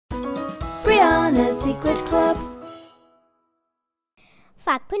Brianna Secret Club ฝ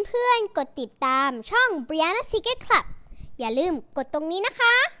ากเพื่อนๆกดติดตามช่อง Brianna Secret Club อย่าลืมกดตรงนี้นะค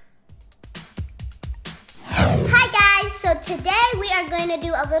ะ Hi guys, so today we are going to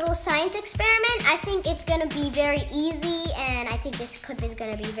do a little science experiment. I think it's going to be very easy and I think this clip is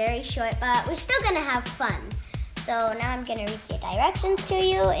going to be very short, but we're still going to have fun. So now I'm going to read the directions to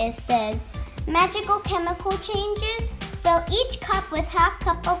you. It says, magical chemical changes. Fill each cup with half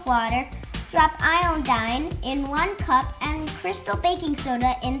cup of water. Drop iodine in 1 cup and crystal baking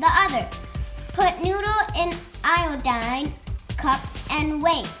soda in the other. Put noodle in iodine cup and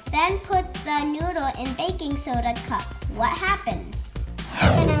wait. Then put the noodle in baking soda cup. What happens?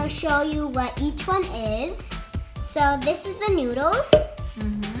 I'm gonna show you what each one is. So this is the noodles,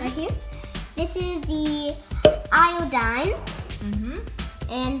 right here. This is the iodine,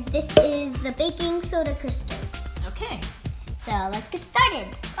 and this is the baking soda crystals. Okay. So let's get started.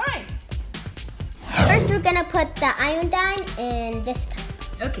 All right. First, we're gonna put the iodine in this cup.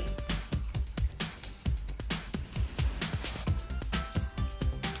 Okay.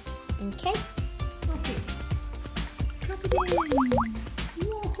 Okay. Okay. Drop it in.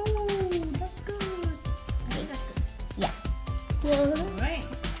 Whoa, that's good. I think that's good. Yeah. All right.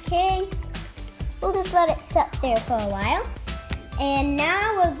 Okay. We'll just let it sit there for a while. And now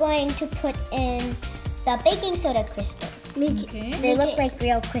we're going to put in the baking soda crystals. Okay. They look like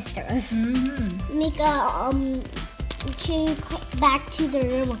real crystals. Make a change back to the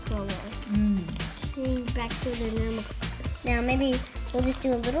normal color. Change back to the normal color. Now maybe we'll just do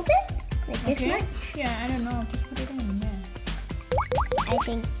a little bit, like this much. Yeah, I don't know. Just put it in there. I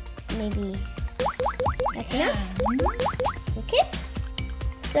think maybe that's enough. Okay.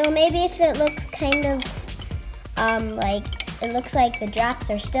 So maybe if it looks kind of like it looks like the drops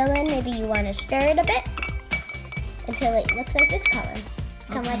are still in, maybe you want to stir it a bit until it looks like this color.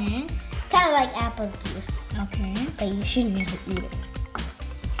 Kind of like apple juice. Okay. But you shouldn't eat it.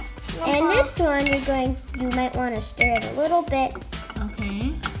 And this one you might want to stir it a little bit.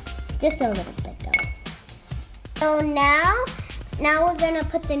 Okay. Just a little bit though. So now we're gonna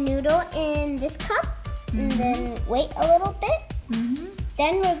put the noodle in this cup and then wait a little bit.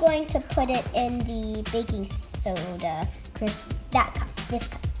 Then we're going to put it in the baking soda, that cup, this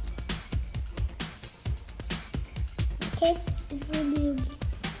cup. Okay.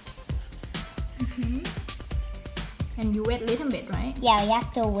 And you wait a little bit, right? Yeah, you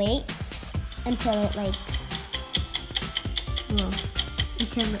have to wait until it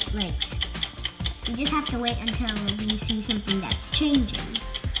you just have to wait until you see something that's changing.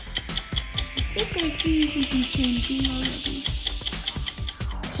 I think I see something changing already.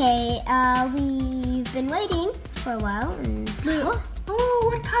 Okay, we've been waiting for a while. And Oh,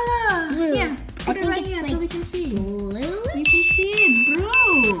 what color? Blue. Yeah, put it right here so we can see. Blue? You can see it,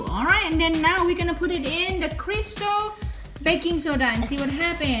 blue. All right, and then now we're gonna put it in the crystal baking soda and see what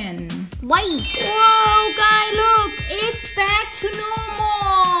happens. White. Whoa, guys, look, it's back to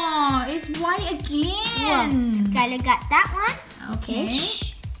normal. It's white again. Gotta got that one. Okay.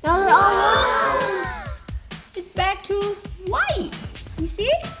 It's back to white. You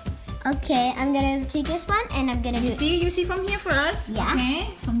see? Okay, I'm gonna take this one and I'm gonna You see from here first? Yeah. Okay,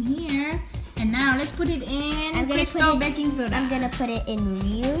 from here. And now let's put it in crystal baking soda. I'm gonna put it in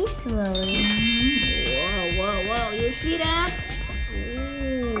really slowly. Whoa. You see that?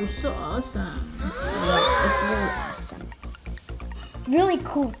 Ooh, so awesome. It's really awesome. Really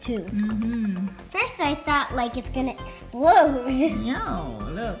cool too. First I thought like it's gonna explode. No,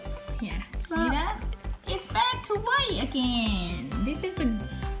 look. Yeah, see that? It's back to white again. This is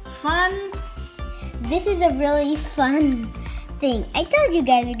a really fun thing. I told you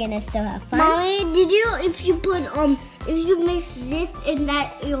guys we're gonna still have fun. Mommy, if you mix this and that,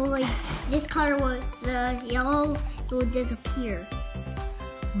 like this color with the yellow, it will disappear.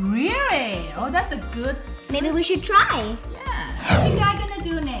 Really? Oh, that's a good. Maybe we should try. Yeah. What are you guys gonna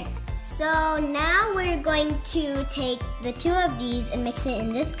do next? So now we're going to take the 2 of these and mix it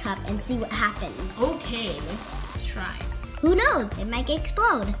in this cup and see what happens. Okay, let's try. Who knows? It might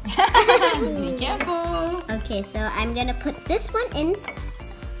explode. Be careful. Okay, so I'm gonna put this one in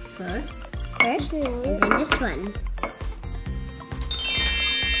First, and then this one.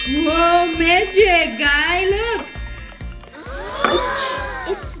 Whoa, magic, guy! Look.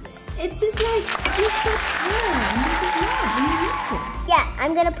 It's just like this got color, and this is not. When you mix it. Yeah,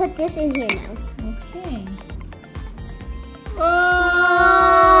 I'm gonna put this in here now. Okay.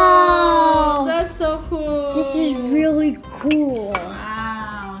 Oh, that's so cool. This is really cool.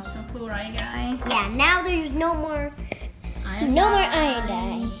 Wow, so cool, right, guys? Yeah, now there's no more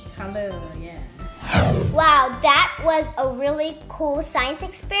iodine. Color, yeah. Wow, that was a really cool science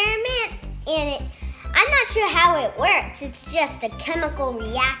experiment. and I'm not sure how it works. It's just a chemical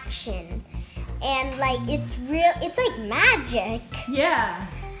reaction, and like it's like magic. Yeah.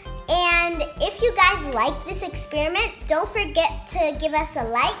 And if you guys like this experiment, don't forget to give us a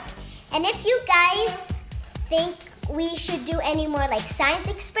like. And if you guys think we should do any more like science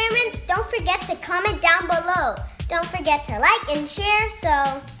experiments, don't forget to comment down below. Don't forget to like and share.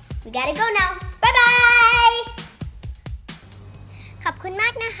 So we gotta go now. Bye bye. ขอบคุณมา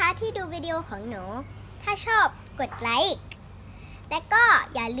กนะคะที่ดูวิดีโอของหนูถ้าชอบกดไลค์และก็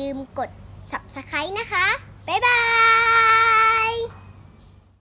อย่าลืมกด Subscribe นะคะบ๊ายบาย